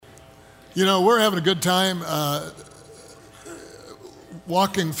You know, we're having a good time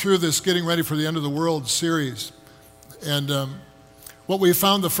walking through this Getting Ready for the End of the World series. And what we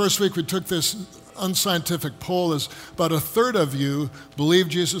found the first week we took this unscientific poll is about a third of you believe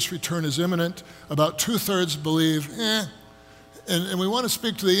Jesus' return is imminent. About 2/3 believe, And we want to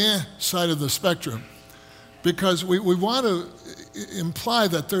speak to the side of the spectrum because we want to imply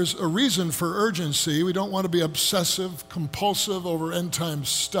that there's a reason for urgency. We don't want to be obsessive, compulsive over end time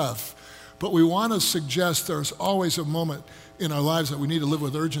stuff. But we want to suggest there's always a moment in our lives that we need to live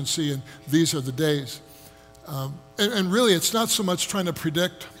with urgency, and these are the days. And really, it's not so much trying to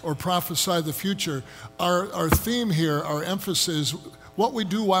predict or prophesy the future. Our theme here, our emphasis, what we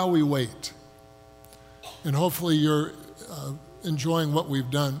do while we wait. And hopefully you're enjoying what we've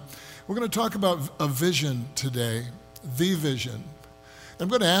done. We're going to talk about a vision today, the vision. I'm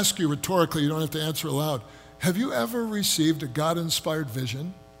going to ask you rhetorically, you don't have to answer aloud. Have you ever received a God-inspired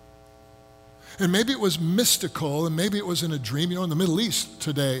vision? And maybe it was mystical, and maybe it was in a dream. You know, in the Middle East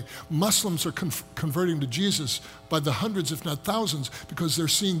today, Muslims are converting to Jesus by the hundreds, if not thousands, because they're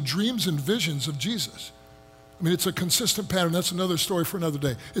seeing dreams and visions of Jesus. I mean, it's a consistent pattern. That's another story for another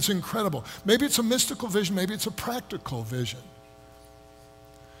day. It's incredible. Maybe it's a mystical vision. Maybe it's a practical vision.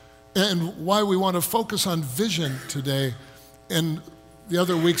 And why we want to focus on vision today and the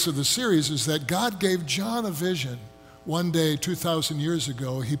other weeks of the series is that God gave John a vision. One day, 2,000 years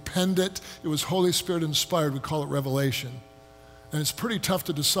ago, he penned it. It was Holy Spirit inspired. We call it Revelation. And it's pretty tough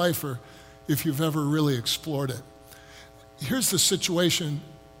to decipher if you've ever really explored it. Here's the situation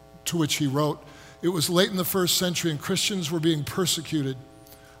to which he wrote. It was late in the first century, and Christians were being persecuted,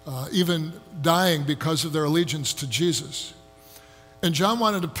 even dying because of their allegiance to Jesus. And John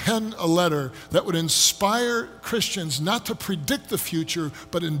wanted to pen a letter that would inspire Christians not to predict the future,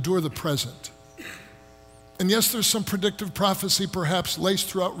 but endure the present. And yes, there's some predictive prophecy perhaps laced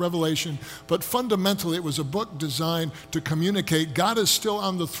throughout Revelation, but fundamentally it was a book designed to communicate God is still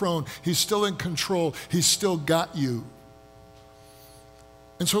on the throne, he's still in control, he's still got you.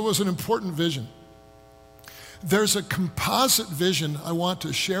 And so it was an important vision. There's a composite vision I want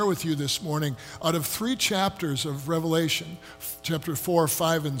to share with you this morning out of 3 chapters of Revelation, chapter 4,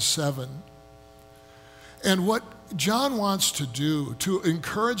 5, and 7. And what John wants to do to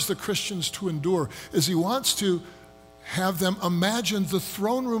encourage the Christians to endure is he wants to have them imagine the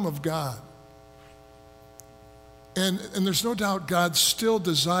throne room of God. And there's no doubt God still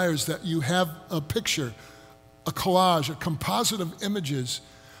desires that you have a picture, a collage, a composite of images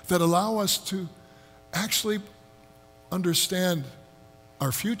that allow us to actually understand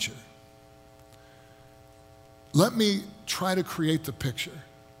our future. Let me try to create the picture.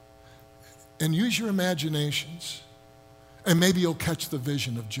 And use your imaginations, and maybe you'll catch the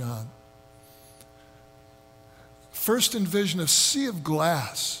vision of John. First, envision a sea of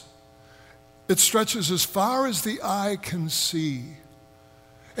glass. It stretches as far as the eye can see.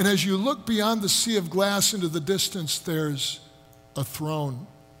 And as you look beyond the sea of glass into the distance, there's a throne.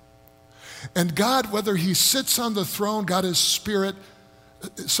 And God, whether he sits on the throne, God is spirit,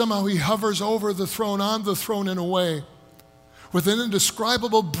 somehow he hovers over the throne, on the throne in a way, with an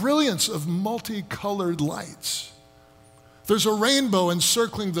indescribable brilliance of multicolored lights. There's a rainbow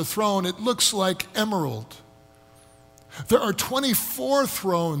encircling the throne. It looks like emerald. There are 24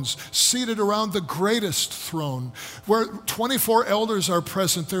 thrones seated around the greatest throne, where 24 elders are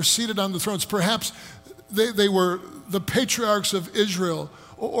present. They're seated on the thrones. Perhaps they were the patriarchs of Israel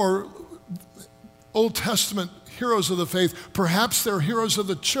or Old Testament heroes of the faith. Perhaps they're heroes of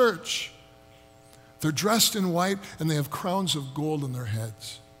the church. They're dressed in white, and they have crowns of gold on their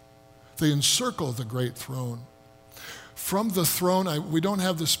heads. They encircle the great throne. From the throne, we don't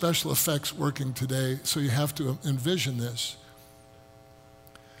have the special effects working today, so you have to envision this.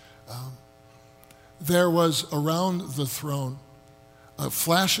 There was around the throne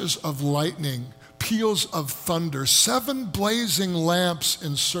flashes of lightning, peals of thunder, 7 blazing lamps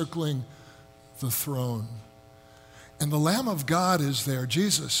encircling the throne. And the Lamb of God is there,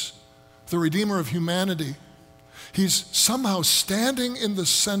 Jesus, the Redeemer of humanity. He's somehow standing in the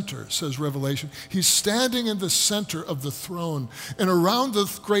center, says Revelation. He's standing in the center of the throne. And around the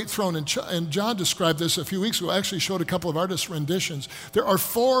great throne, and John described this a few weeks ago, actually showed a couple of artist renditions. There are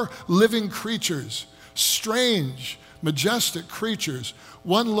 4 living creatures, strange, majestic creatures.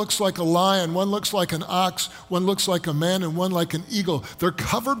 One looks like a lion, one looks like an ox, one looks like a man, and one like an eagle. They're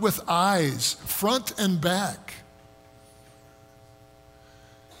covered with eyes, front and back.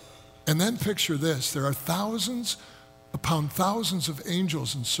 And then picture this. There are thousands upon thousands of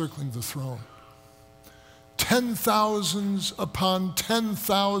angels encircling the throne. 10,000s upon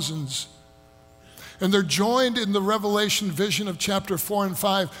 10,000s. And they're joined in the Revelation vision of chapter 4 and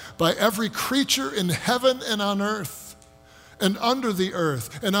 5 by every creature in heaven and on earth and under the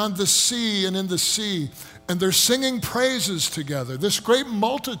earth and on the sea and in the sea. And they're singing praises together, this great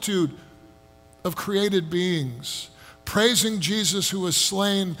multitude of created beings, praising Jesus who was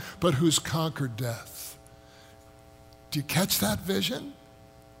slain but who's conquered death. Do you catch that vision?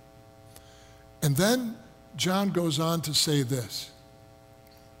 And then John goes on to say this.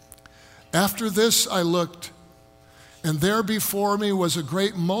 After this I looked, and there before me was a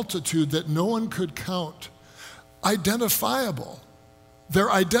great multitude that no one could count. Identifiable.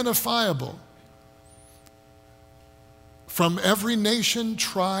 They're identifiable. From every nation,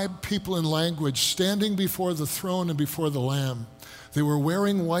 tribe, people, and language, standing before the throne and before the Lamb. They were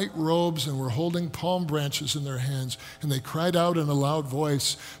wearing white robes and were holding palm branches in their hands, and they cried out in a loud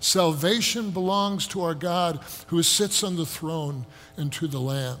voice, "Salvation belongs to our God who sits on the throne and to the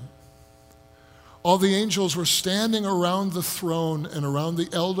Lamb." All the angels were standing around the throne and around the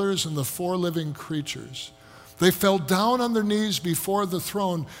elders and the four living creatures. They fell down on their knees before the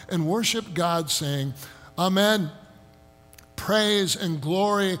throne and worshiped God, saying, "Amen. Praise and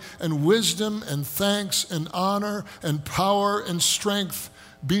glory and wisdom and thanks and honor and power and strength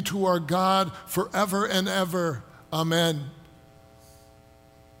be to our God forever and ever. Amen."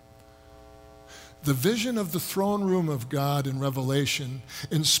 The vision of the throne room of God in Revelation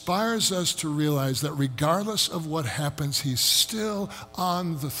inspires us to realize that regardless of what happens, he's still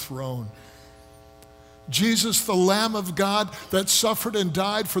on the throne. Jesus, the Lamb of God that suffered and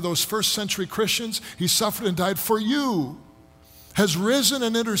died for those first century Christians, he suffered and died for you, has risen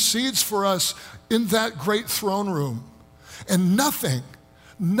and intercedes for us in that great throne room. And nothing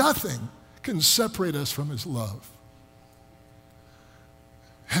can separate us from his love.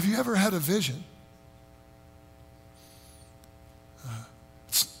 Have you ever had a vision?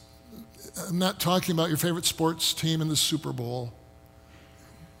 I'm not talking about your favorite sports team in the Super Bowl.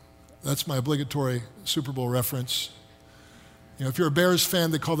 That's my obligatory Super Bowl reference. You know, if you're a Bears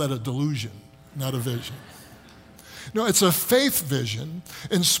fan, they call that a delusion, not a vision. No, it's a faith vision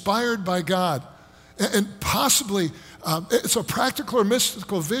inspired by God. And possibly it's a practical or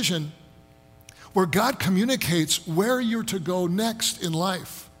mystical vision where God communicates where you're to go next in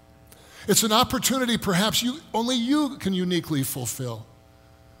life. It's an opportunity perhaps only you can uniquely fulfill.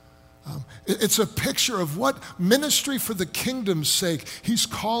 It's a picture of what ministry for the kingdom's sake he's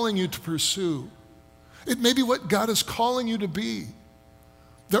calling you to pursue. It may be what God is calling you to be.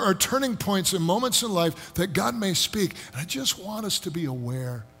 There are turning points and moments in life that God may speak, and I just want us to be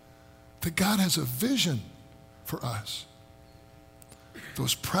aware that God has a vision for us.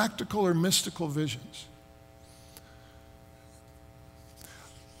 Those practical or mystical visions.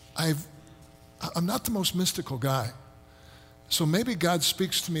 I'm not the most mystical guy. So maybe God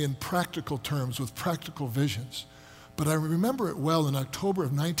speaks to me in practical terms with practical visions. But I remember it well. In October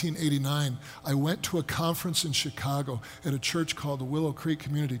of 1989, I went to a conference in Chicago at a church called the Willow Creek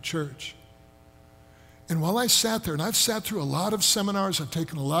Community Church. And while I sat there, and I've sat through a lot of seminars, I've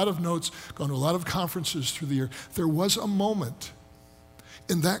taken a lot of notes, gone to a lot of conferences through the year, there was a moment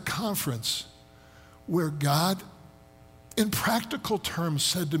in that conference where God, in practical terms,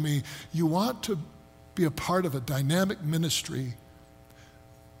 said to me, "You want to be a part of a dynamic ministry,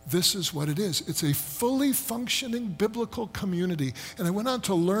 this is what it is. It's a fully functioning biblical community." And I went on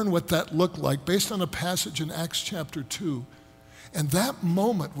to learn what that looked like based on a passage in Acts chapter 2. And that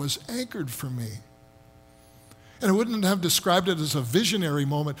moment was anchored for me. And I wouldn't have described it as a visionary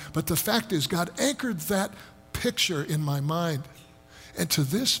moment, but the fact is God anchored that picture in my mind. And to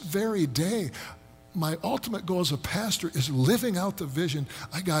this very day, my ultimate goal as a pastor is living out the vision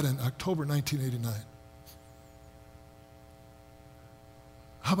I got in October 1989.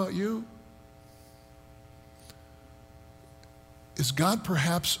 How about you? Is God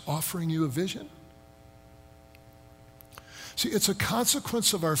perhaps offering you a vision? See, it's a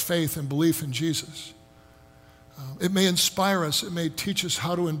consequence of our faith and belief in Jesus. It may inspire us. It may teach us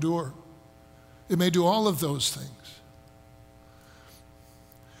how to endure. It may do all of those things.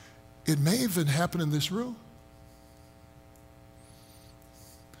 It may even happen in this room.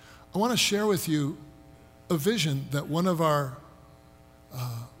 I want to share with you a vision that one of our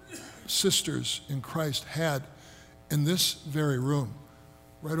sisters in Christ had in this very room,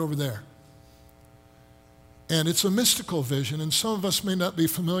 right over there. And it's a mystical vision, and some of us may not be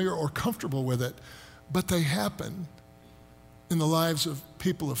familiar or comfortable with it, but they happen in the lives of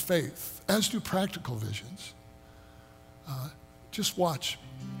people of faith, as do practical visions. Just watch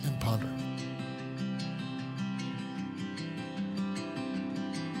and ponder.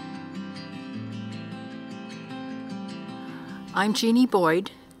 I'm Jeannie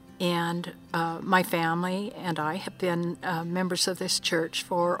Boyd, and my family and I have been members of this church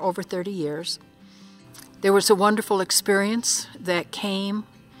for over 30 years. There was a wonderful experience that came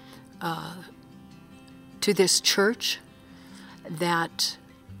to this church that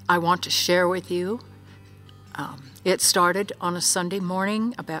I want to share with you. It started on a Sunday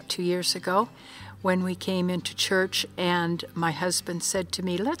morning about 2 years ago when we came into church, and my husband said to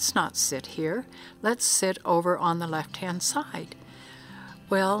me, "Let's not sit here. Let's sit over on the left-hand side."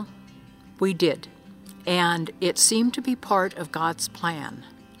 Well, we did, and it seemed to be part of God's plan.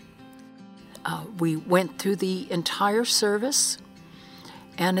 We went through the entire service,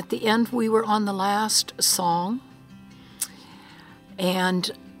 and at the end we were on the last song, and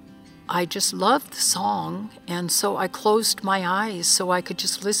I just loved the song, and so I closed my eyes so I could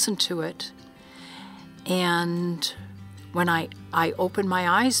just listen to it. And when I opened my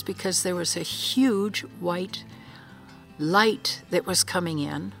eyes, because there was a huge white light that was coming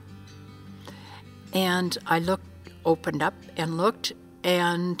in, and I opened up and looked,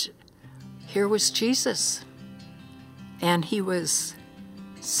 and here was Jesus. And he was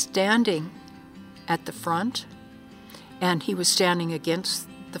standing at the front, and he was standing against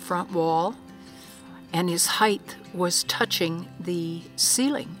the front wall, and his height was touching the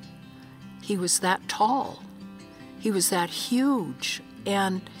ceiling. He was that tall. He was that huge,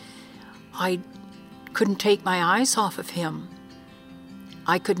 and I couldn't take my eyes off of him.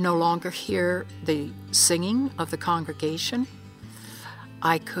 I could no longer hear the singing of the congregation.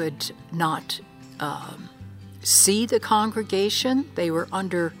 I could not see the congregation. They were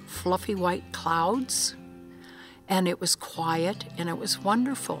under fluffy white clouds, and it was quiet, and it was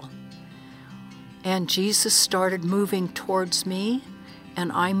wonderful. And Jesus started moving towards me,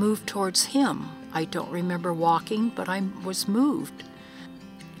 and I moved towards him. I don't remember walking, but I was moved.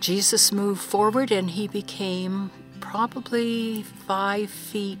 Jesus moved forward, and he became probably 5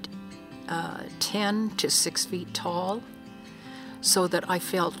 feet 10 to 6 feet tall, so that I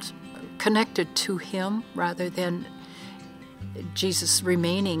felt connected to him rather than Jesus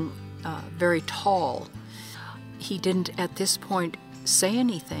remaining very tall. He didn't at this point say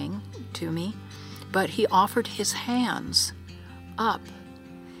anything to me, but he offered his hands up.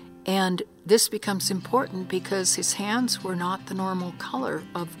 And this becomes important because his hands were not the normal color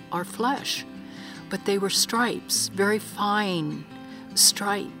of our flesh, but they were stripes, very fine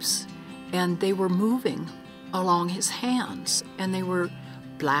stripes, and they were moving along his hands, and they were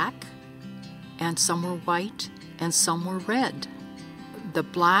black, and some were white, and some were red. The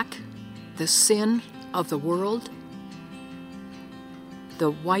black, the sin of the world. The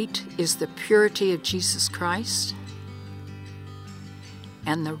white is the purity of Jesus Christ.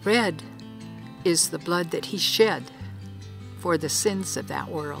 And the red is the blood that he shed for the sins of that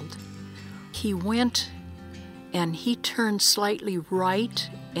world. He went and he turned slightly right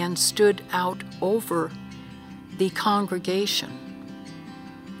and stood out over the congregation.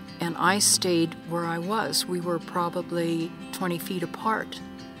 And I stayed where I was. We were probably 20 feet apart.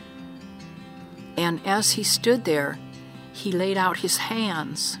 And as he stood there, he laid out his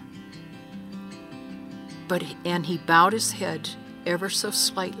hands, and he bowed his head ever so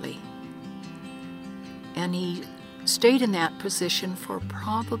slightly. And he stayed in that position for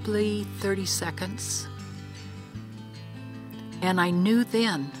probably 30 seconds. And I knew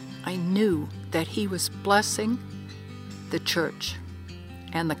that he was blessing the church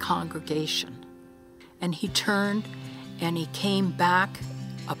and the congregation. And he turned and he came back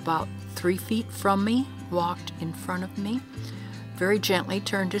about 3 feet from me, walked in front of me, very gently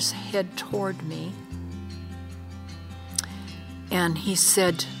turned his head toward me. And he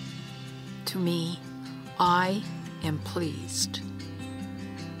said to me, "I am pleased."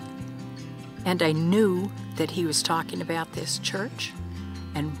 And I knew that he was talking about this church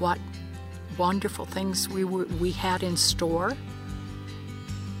and what wonderful things we had in store,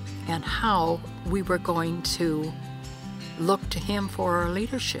 and how we were going to look to him for our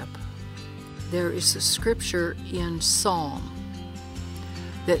leadership. There is a scripture in Psalm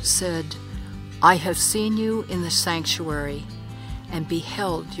that said, "I have seen you in the sanctuary and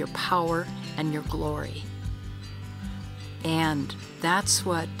beheld your power and your glory." And that's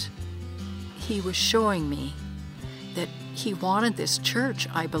what he was showing me, that he wanted this church,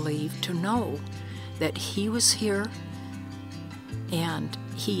 I believe, to know that he was here and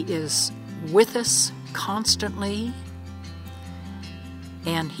he is with us constantly,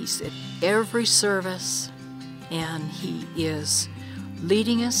 and he's at every service, and he is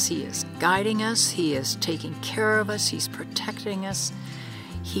leading us, he is guiding us, he is taking care of us, he's protecting us,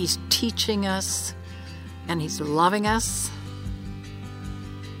 he's teaching us, and he's loving us,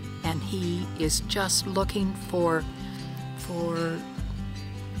 and he is just looking for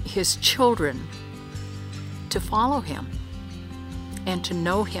his children to follow him and to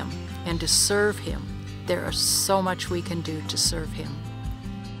know him and to serve him. There is so much we can do to serve him.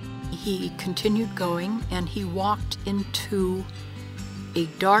 He continued going, and he walked into a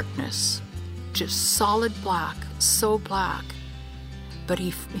darkness, just solid black, so black. But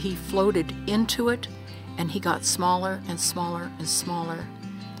he floated into it, and he got smaller and smaller and smaller.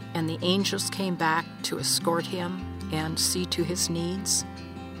 And the angels came back to escort him and see to his needs.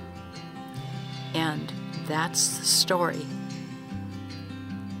 And that's the story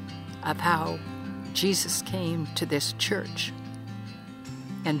of how Jesus came to this church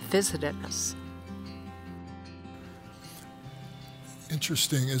and visited us.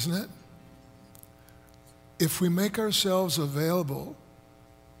 Interesting, isn't it? If we make ourselves available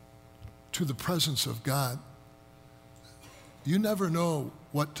to the presence of God, you never know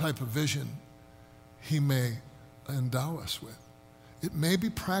what type of vision he may endow us with. It may be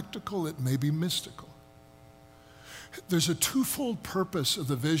practical, it may be mystical. There's a twofold purpose of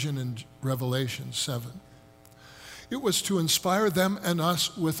the vision in Revelation 7. It was to inspire them and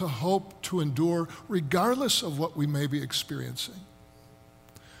us with a hope to endure regardless of what we may be experiencing.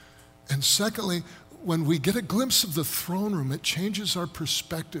 And secondly, when we get a glimpse of the throne room, it changes our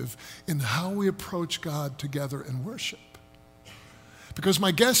perspective in how we approach God together in worship. Because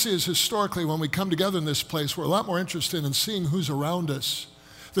my guess is, historically, when we come together in this place, we're a lot more interested in seeing who's around us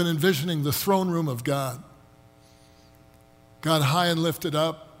than envisioning the throne room of God. God high and lifted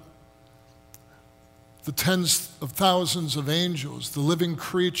up, the tens of thousands of angels, the living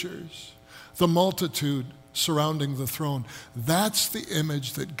creatures, the multitude surrounding the throne. That's the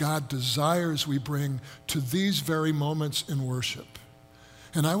image that God desires we bring to these very moments in worship.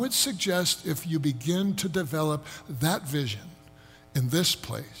 And I would suggest if you begin to develop that vision in this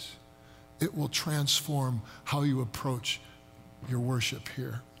place, it will transform how you approach your worship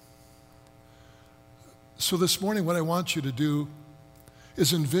here. So this morning, what I want you to do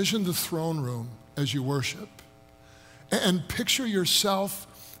is envision the throne room as you worship, and picture yourself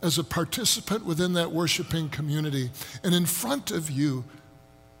as a participant within that worshiping community. And in front of you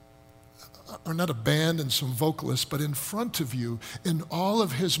are not a band and some vocalists, but in front of you, in all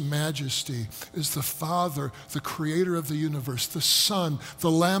of his majesty, is the Father, the creator of the universe, the Son,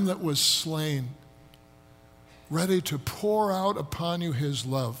 the Lamb that was slain, ready to pour out upon you his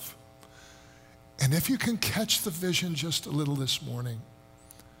love. And if you can catch the vision just a little this morning,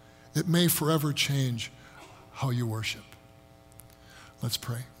 it may forever change how you worship. Let's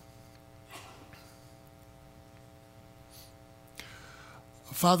pray.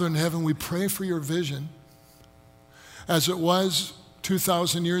 Father in heaven, we pray for your vision as it was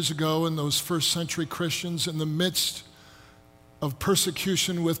 2,000 years ago in those first century Christians in the midst of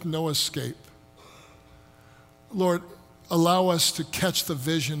persecution with no escape. Lord, allow us to catch the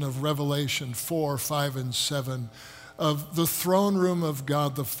vision of Revelation 4, 5, and 7 of the throne room of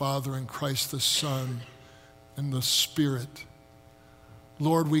God the Father and Christ the Son and the Spirit.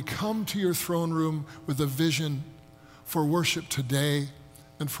 Lord, we come to your throne room with a vision for worship today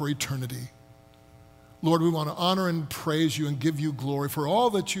and for eternity. Lord, we want to honor and praise you and give you glory for all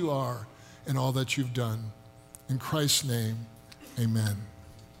that you are and all that you've done. In Christ's name, amen.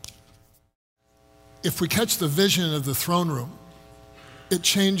 If we catch the vision of the throne room, it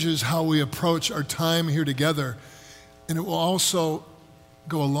changes how we approach our time here together, and it will also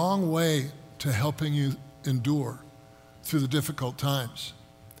go a long way to helping you endure through the difficult times.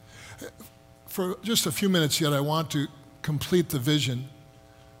 For just a few minutes yet, I want to complete the vision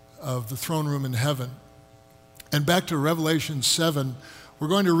of the throne room in heaven. And back to Revelation 7, we're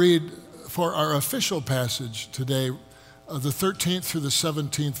going to read for our official passage today, the 13th through the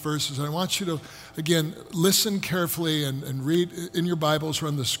 17th verses. And I want you to, again, listen carefully and read in your Bibles or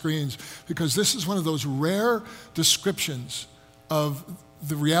on the screens, because this is one of those rare descriptions of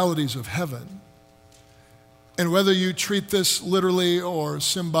the realities of heaven. And whether you treat this literally or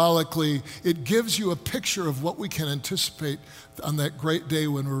symbolically, it gives you a picture of what we can anticipate on that great day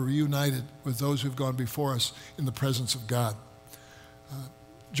when we're reunited with those who've gone before us in the presence of God.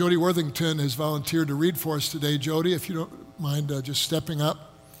 Jody Worthington has volunteered to read for us today. Jody, if you don't mind just stepping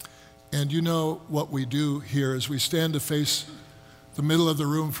up. And you know what we do here is we stand to face the middle of the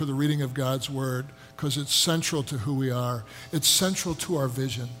room for the reading of God's word, because it's central to who we are. It's central to our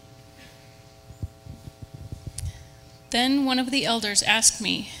vision. Then one of the elders asked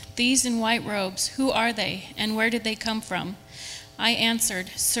me, "These in white robes, who are they, and where did they come from?" I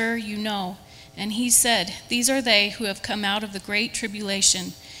answered, "Sir, you know." And he said, "These are they who have come out of the great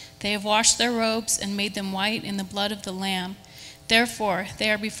tribulation. They have washed their robes and made them white in the blood of the Lamb. Therefore,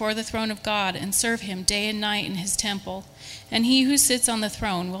 they are before the throne of God and serve him day and night in his temple. And he who sits on the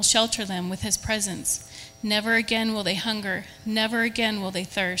throne will shelter them with his presence. Never again will they hunger, never again will they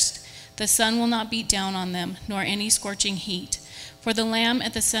thirst. The sun will not beat down on them, nor any scorching heat. For the Lamb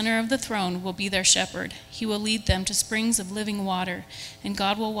at the center of the throne will be their shepherd. He will lead them to springs of living water, and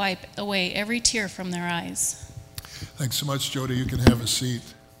God will wipe away every tear from their eyes. Thanks so much, Jody. You can have a seat.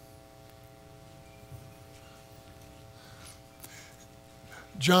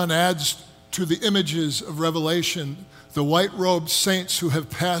 John adds to the images of Revelation the white-robed saints who have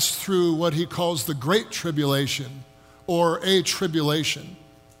passed through what he calls the Great Tribulation, or a tribulation.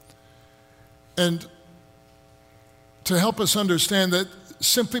 And to help us understand that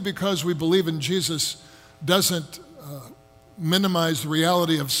simply because we believe in Jesus doesn't minimize the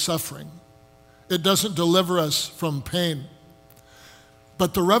reality of suffering. It doesn't deliver us from pain.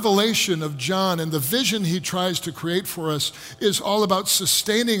 But the revelation of John and the vision he tries to create for us is all about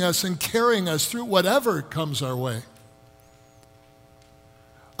sustaining us and carrying us through whatever comes our way.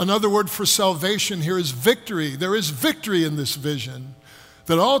 Another word for salvation here is victory. There is victory in this vision.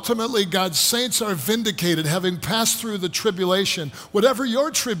 That ultimately God's saints are vindicated, having passed through the tribulation. Whatever your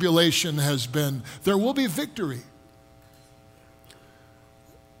tribulation has been, there will be victory.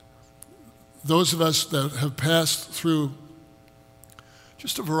 Those of us that have passed through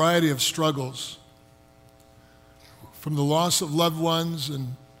just a variety of struggles, from the loss of loved ones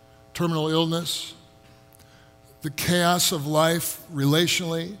and terminal illness, the chaos of life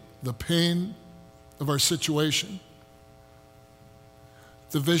relationally, the pain of our situation.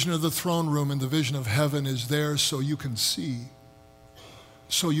 The vision of the throne room and the vision of heaven is there so you can see,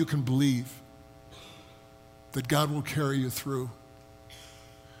 so you can believe that God will carry you through.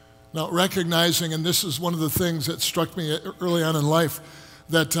 Now, recognizing, and this is one of the things that struck me early on in life,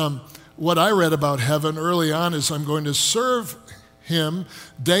 that what I read about heaven early on is I'm going to serve him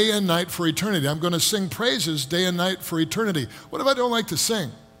day and night for eternity. I'm going to sing praises day and night for eternity. What if I don't like to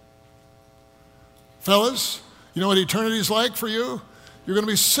sing? Fellas, you know what eternity is like for you? You're going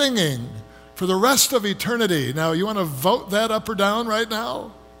to be singing for the rest of eternity. Now, you want to vote that up or down right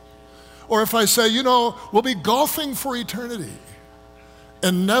now? Or if I say, you know, we'll be golfing for eternity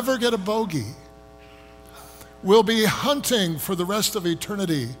and never get a bogey. We'll be hunting for the rest of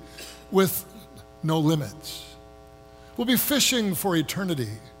eternity with no limits. We'll be fishing for eternity.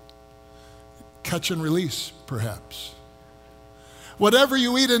 Catch and release, perhaps. Whatever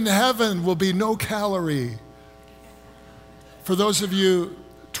you eat in heaven will be no calorie. For those of you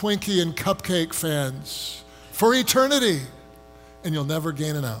Twinkie and cupcake fans, for eternity, and you'll never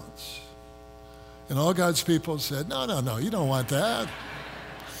gain an ounce. And all God's people said, no, you don't want that.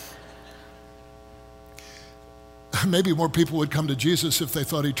 Maybe more people would come to Jesus if they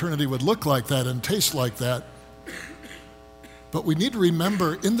thought eternity would look like that and taste like that. But we need to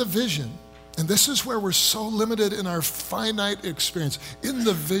remember in the vision, and this is where we're so limited in our finite experience, in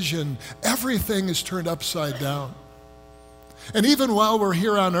the vision, everything is turned upside down. And even while we're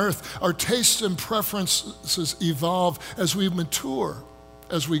here on earth, our tastes and preferences evolve as we mature,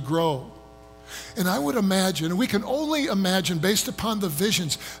 as we grow. And I would imagine, and we can only imagine based upon the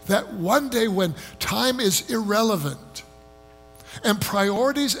visions, that one day when time is irrelevant and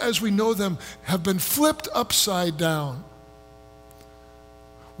priorities as we know them have been flipped upside down,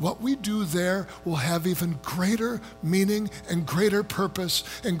 what we do there will have even greater meaning and greater purpose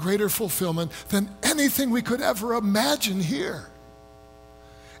and greater fulfillment than anything we could ever imagine here.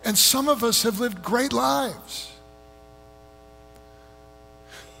 And some of us have lived great lives.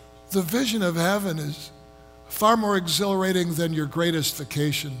 The vision of heaven is far more exhilarating than your greatest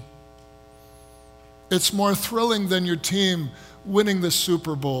vacation. It's more thrilling than your team winning the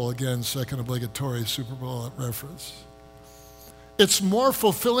Super Bowl. Again, second obligatory Super Bowl reference. It's more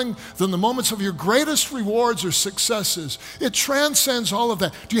fulfilling than the moments of your greatest rewards or successes. It transcends all of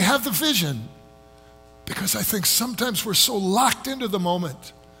that. Do you have the vision? Because I think sometimes we're so locked into the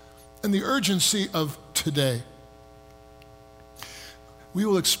moment and the urgency of today. We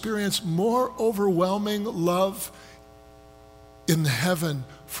will experience more overwhelming love in heaven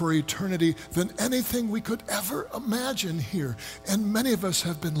for eternity than anything we could ever imagine here. And many of us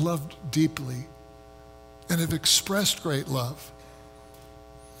have been loved deeply and have expressed great love.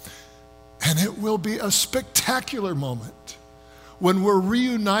 And it will be a spectacular moment when we're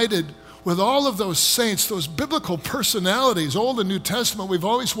reunited with all of those saints, those biblical personalities, Old and New Testament, we've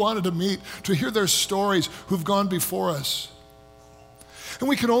always wanted to meet, to hear their stories who've gone before us. And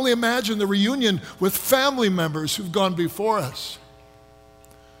we can only imagine the reunion with family members who've gone before us.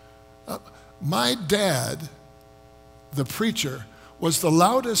 My dad, the preacher, was the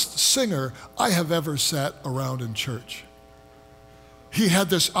loudest singer I have ever sat around in church. He had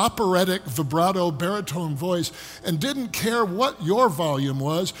this operatic vibrato baritone voice and didn't care what your volume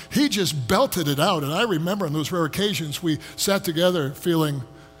was. He just belted it out. And I remember on those rare occasions we sat together feeling,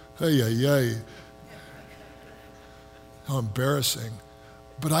 hey, how embarrassing.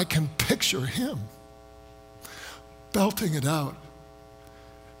 But I can picture him belting it out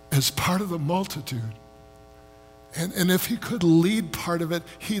as part of the multitude. And if he could lead part of it,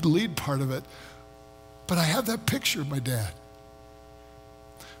 he'd lead part of it. But I have that picture of my dad.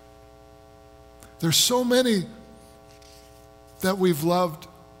 There's so many that we've loved.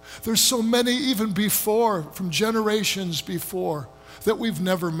 There's so many even before, from generations before, that we've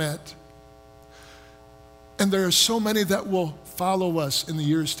never met. And there are so many that will follow us in the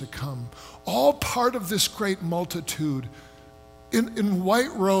years to come. All part of this great multitude in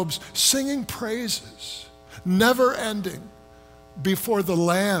white robes, singing praises, never ending, before the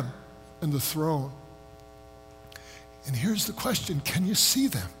Lamb and the throne. And here's the question, can you see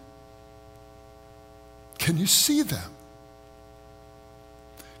them? Can you see them?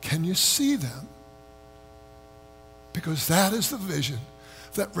 Can you see them? Because that is the vision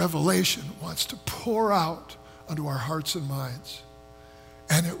that Revelation wants to pour out onto our hearts and minds.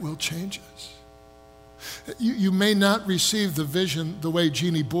 And it will change us. You may not receive the vision the way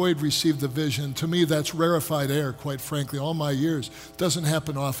Jeannie Boyd received the vision. To me, that's rarefied air, quite frankly. All my years, doesn't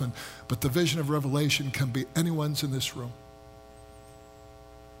happen often. But the vision of Revelation can be anyone's in this room.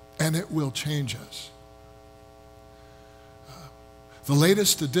 And it will change us. The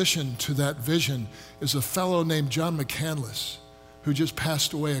latest addition to that vision is a fellow named John McCandless, who just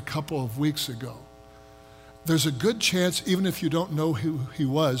passed away a couple of weeks ago. There's a good chance, even if you don't know who he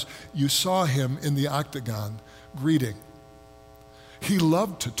was, you saw him in the octagon greeting. He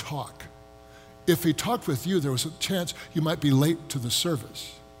loved to talk. If he talked with you, there was a chance you might be late to the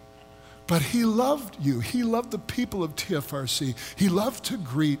service. But he loved you. He loved the people of TFRC. He loved to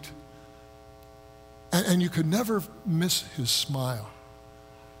greet. And you could never miss his smile.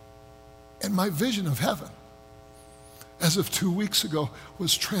 And my vision of heaven, as of 2 weeks ago,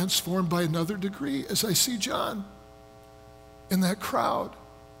 was transformed by another degree as I see John in that crowd,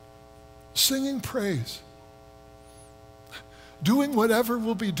 singing praise, doing whatever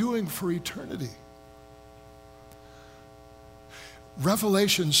we'll be doing for eternity.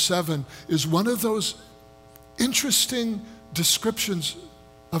 Revelation 7 is one of those interesting descriptions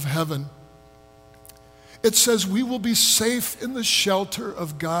of heaven. It says we will be safe in the shelter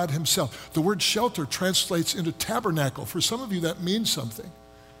of God himself. The word shelter translates into tabernacle. For some of you, that means something.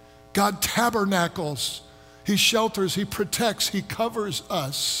 God tabernacles. He shelters, he protects, he covers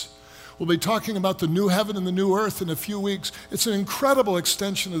us. We'll be talking about the new heaven and the new earth in a few weeks. It's an incredible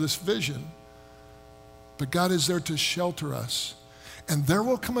extension of this vision. But God is there to shelter us. And there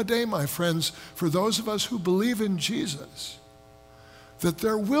will come a day, my friends, for those of us who believe in Jesus, that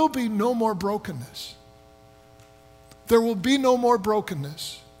there will be no more brokenness. There will be no more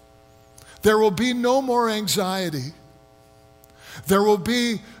brokenness. There will be no more anxiety. There will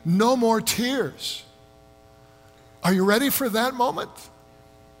be no more tears. Are you ready for that moment?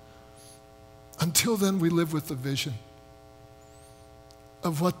 Until then, we live with the vision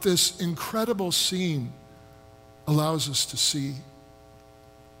of what this incredible scene allows us to see.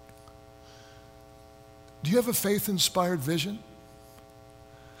 Do you have a faith-inspired vision?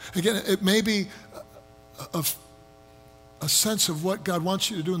 Again, it may be a sense of what God wants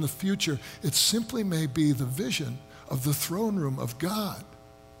you to do in the future. It simply may be the vision of the throne room of God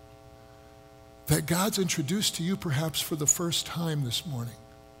that God's introduced to you perhaps for the first time this morning.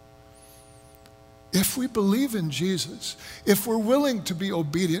 If we believe in Jesus, if we're willing to be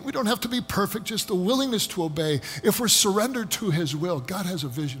obedient, we don't have to be perfect, just the willingness to obey. If we're surrendered to his will, God has a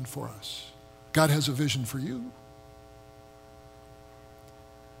vision for us. God has a vision for you.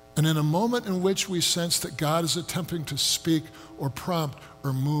 And in a moment in which we sense that God is attempting to speak or prompt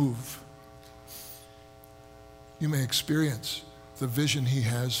or move, you may experience the vision he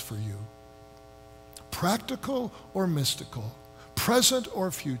has for you. Practical or mystical, present or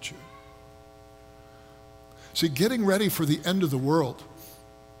future. See, getting ready for the end of the world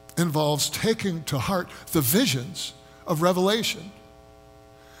involves taking to heart the visions of Revelation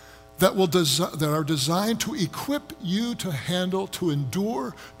that are designed to equip you to handle, to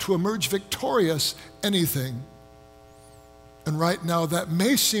endure, to emerge victorious anything. And right now, that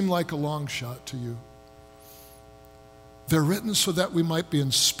may seem like a long shot to you. They're written so that we might be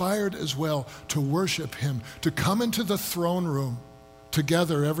inspired as well to worship him, to come into the throne room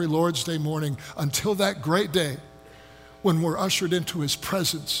together every Lord's Day morning until that great day when we're ushered into his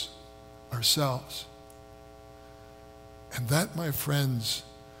presence ourselves. And that, my friends,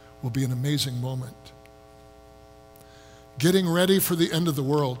 will be an amazing moment. Getting ready for the end of the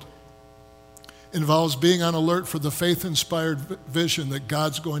world involves being on alert for the faith-inspired vision that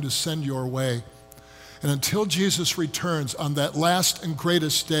God's going to send your way. And until Jesus returns on that last and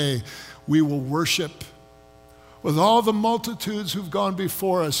greatest day, we will worship with all the multitudes who've gone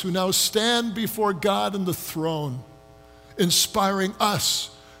before us, who now stand before God in the throne, inspiring us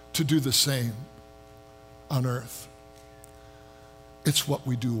to do the same on earth. It's what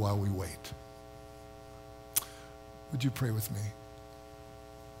we do while we wait. Would you pray with me?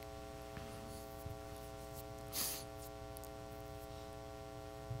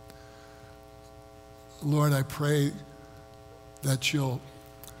 Lord, I pray that you'll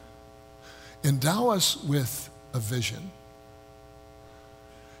endow us with a vision.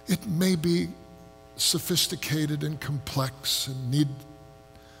 It may be sophisticated and complex and needs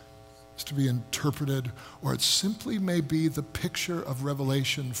to be interpreted, or it simply may be the picture of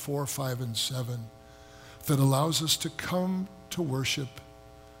Revelation 4, 5, and 7 that allows us to come to worship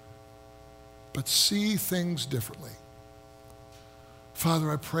but see things differently. Father,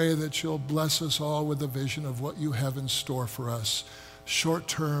 I pray that you'll bless us all with a vision of what you have in store for us,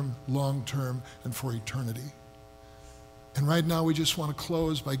 short-term, long-term, and for eternity. And right now we just want to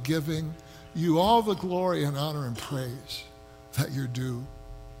close by giving you all the glory and honor and praise that you're due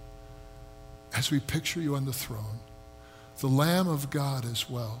as we picture you on the throne, the Lamb of God as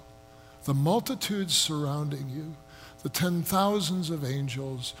well, the multitudes surrounding you, the 10,000s of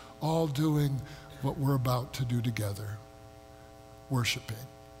angels all doing what we're about to do together, worshiping.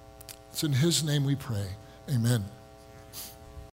 It's in his name we pray. Amen.